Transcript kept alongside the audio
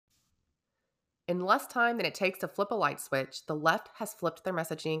In less time than it takes to flip a light switch, the left has flipped their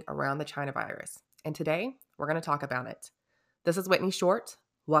messaging around the China virus. And today, we're going to talk about it. This is Whitney Short.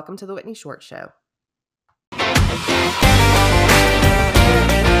 Welcome to The Whitney Short Show.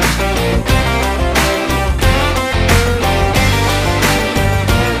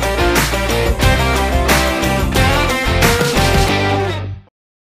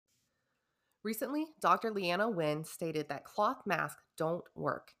 Recently, Dr. Leanna Wen stated that cloth masks don't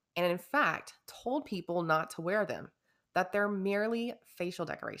work, and in fact, told people not to wear them, that they're merely facial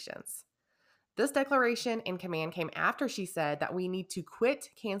decorations. This declaration in command came after she said that we need to quit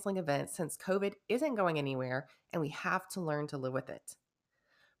canceling events since COVID isn't going anywhere and we have to learn to live with it.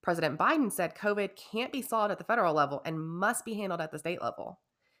 President Biden said COVID can't be solved at the federal level and must be handled at the state level.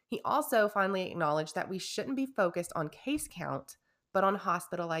 He also finally acknowledged that we shouldn't be focused on case count, but on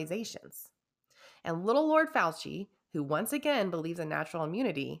hospitalizations. And little Lord Fauci, who once again believes in natural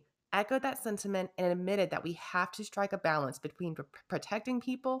immunity, echoed that sentiment and admitted that we have to strike a balance between protecting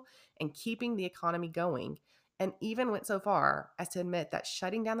people and keeping the economy going, and even went so far as to admit that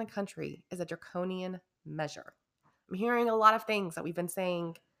shutting down the country is a draconian measure. I'm hearing a lot of things that we've been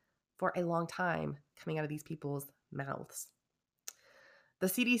saying for a long time coming out of these people's mouths. The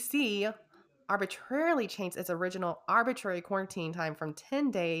CDC arbitrarily changed its original arbitrary quarantine time from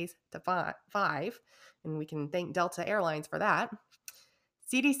 10 days to 5, and we can thank Delta Airlines for that.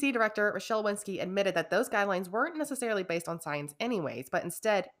 CDC Director Rochelle Walensky admitted that those guidelines weren't necessarily based on science anyways, but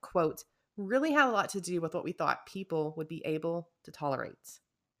instead, quote, really had a lot to do with what we thought people would be able to tolerate.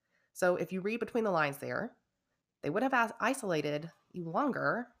 So if you read between the lines there, they would have isolated you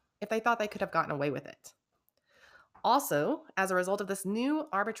longer if they thought they could have gotten away with it. Also, as a result of this new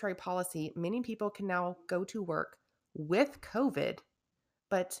arbitrary policy, many people can now go to work with COVID,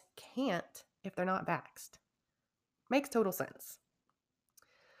 but can't if they're not vaxxed. Makes total sense.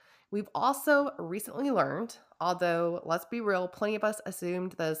 We've also recently learned, although let's be real, plenty of us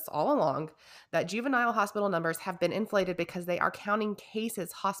assumed this all along, that juvenile hospital numbers have been inflated because they are counting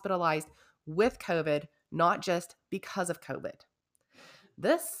cases hospitalized with COVID, not just because of COVID.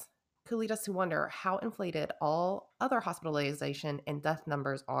 This could lead us to wonder how inflated all other hospitalization and death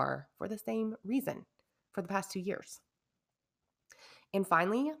numbers are for the same reason for the past 2 years. And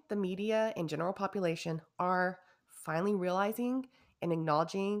finally, the media and general population are finally realizing and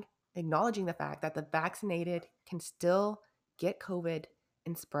acknowledging the fact that the vaccinated can still get COVID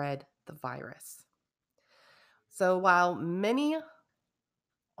and spread the virus. So while many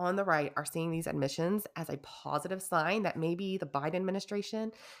on the right are seeing these admissions as a positive sign that maybe the Biden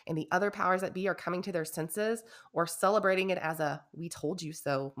administration and the other powers that be are coming to their senses or celebrating it as a "we told you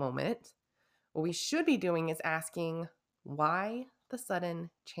so" moment, what we should be doing is asking why the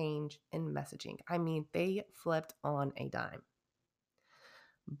sudden change in messaging. I mean, they flipped on a dime.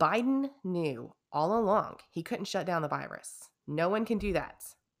 Biden knew all along he couldn't shut down the virus. No one can do that.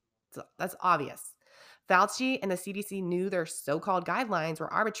 So that's obvious. Fauci and the CDC knew their so-called guidelines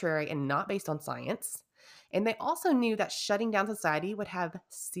were arbitrary and not based on science. And they also knew that shutting down society would have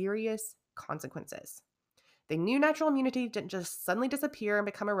serious consequences. They knew natural immunity didn't just suddenly disappear and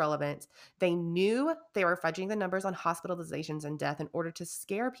become irrelevant. They knew they were fudging the numbers on hospitalizations and death in order to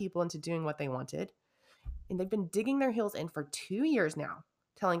scare people into doing what they wanted. And they've been digging their heels in for 2 years now,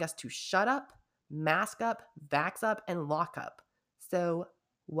 telling us to shut up, mask up, vax up, and lock up. So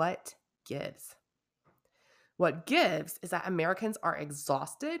what gives? What gives is that Americans are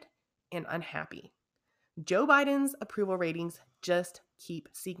exhausted and unhappy. Joe Biden's approval ratings just keep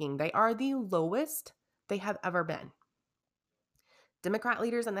sinking. They are the lowest they have ever been. Democrat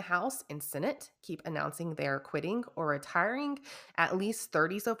leaders in the House and Senate keep announcing they're quitting or retiring. At least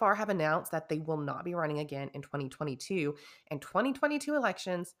 30 so far have announced that they will not be running again in 2022. And 2022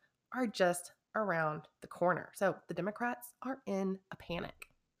 elections are just around the corner. So the Democrats are in a panic.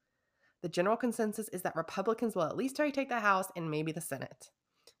 The general consensus is that Republicans will at least try to take the House and maybe the Senate.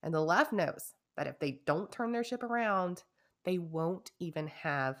 And the left knows that if they don't turn their ship around, they won't even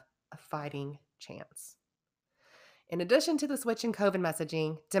have a fighting chance. In addition to the switch in COVID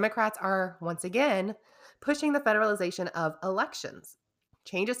messaging, Democrats are once again pushing the federalization of elections,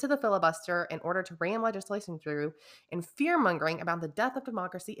 changes to the filibuster in order to ram legislation through, and fear-mongering about the death of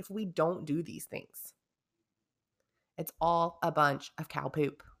democracy if we don't do these things. It's all a bunch of cow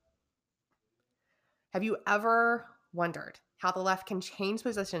poop. Have you ever wondered how the left can change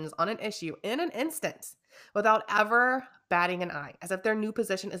positions on an issue in an instant without ever batting an eye, as if their new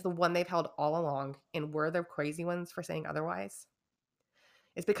position is the one they've held all along and we're the crazy ones for saying otherwise?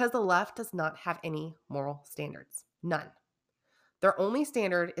 It's because the left does not have any moral standards. None. Their only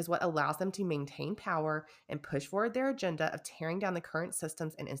standard is what allows them to maintain power and push forward their agenda of tearing down the current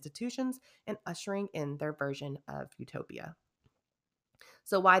systems and institutions and ushering in their version of utopia.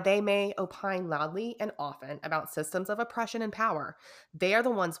 So, while they may opine loudly and often about systems of oppression and power, they are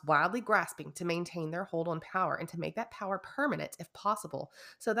the ones wildly grasping to maintain their hold on power and to make that power permanent if possible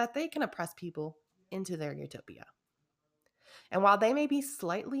so that they can oppress people into their utopia. And while they may be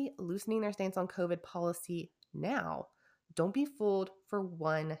slightly loosening their stance on COVID policy now, don't be fooled for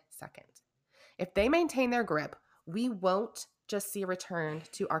 1 second. If they maintain their grip, we won't just see a return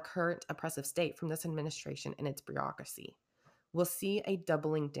to our current oppressive state from this administration and its bureaucracy. We'll see a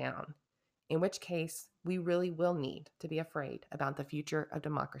doubling down, in which case we really will need to be afraid about the future of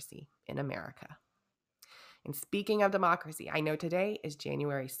democracy in America. And speaking of democracy, I know today is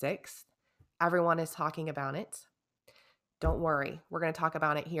January 6th. Everyone is talking about it. Don't worry, we're going to talk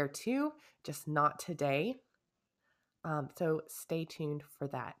about it here too, just not today. So stay tuned for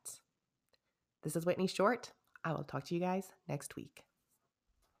that. This is Whitney Short. I will talk to you guys next week.